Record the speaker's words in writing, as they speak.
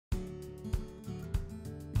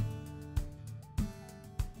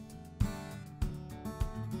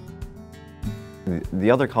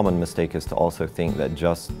The other common mistake is to also think that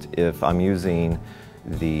just if I'm using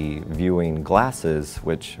the viewing glasses,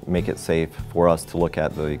 which make it safe for us to look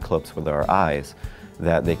at the eclipse with our eyes,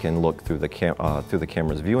 that they can look through the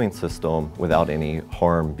camera's viewing system without any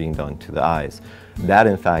harm being done to the eyes. That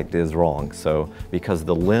in fact is wrong. So because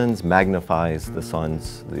the lens magnifies the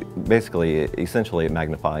sun's, essentially it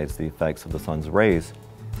magnifies the effects of the sun's rays,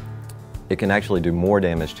 it can actually do more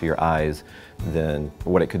damage to your eyes than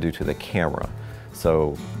what it could do to the camera.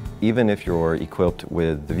 So even if you're equipped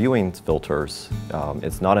with the viewing filters,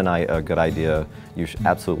 it's not a good idea. You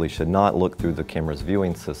absolutely should not look through the camera's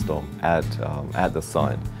viewing system at the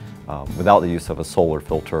sun without the use of a solar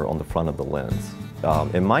filter on the front of the lens.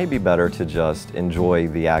 It might be better to just enjoy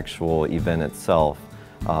the actual event itself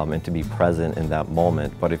and to be present in that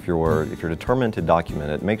moment. But if you're determined to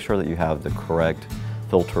document it, make sure that you have the correct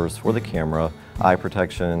filters for the camera, eye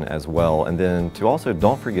protection as well, and then to also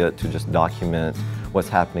don't forget to just document what's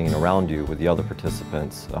happening around you with the other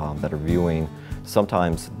participants that are viewing.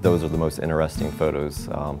 Sometimes those are the most interesting photos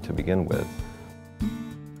to begin with.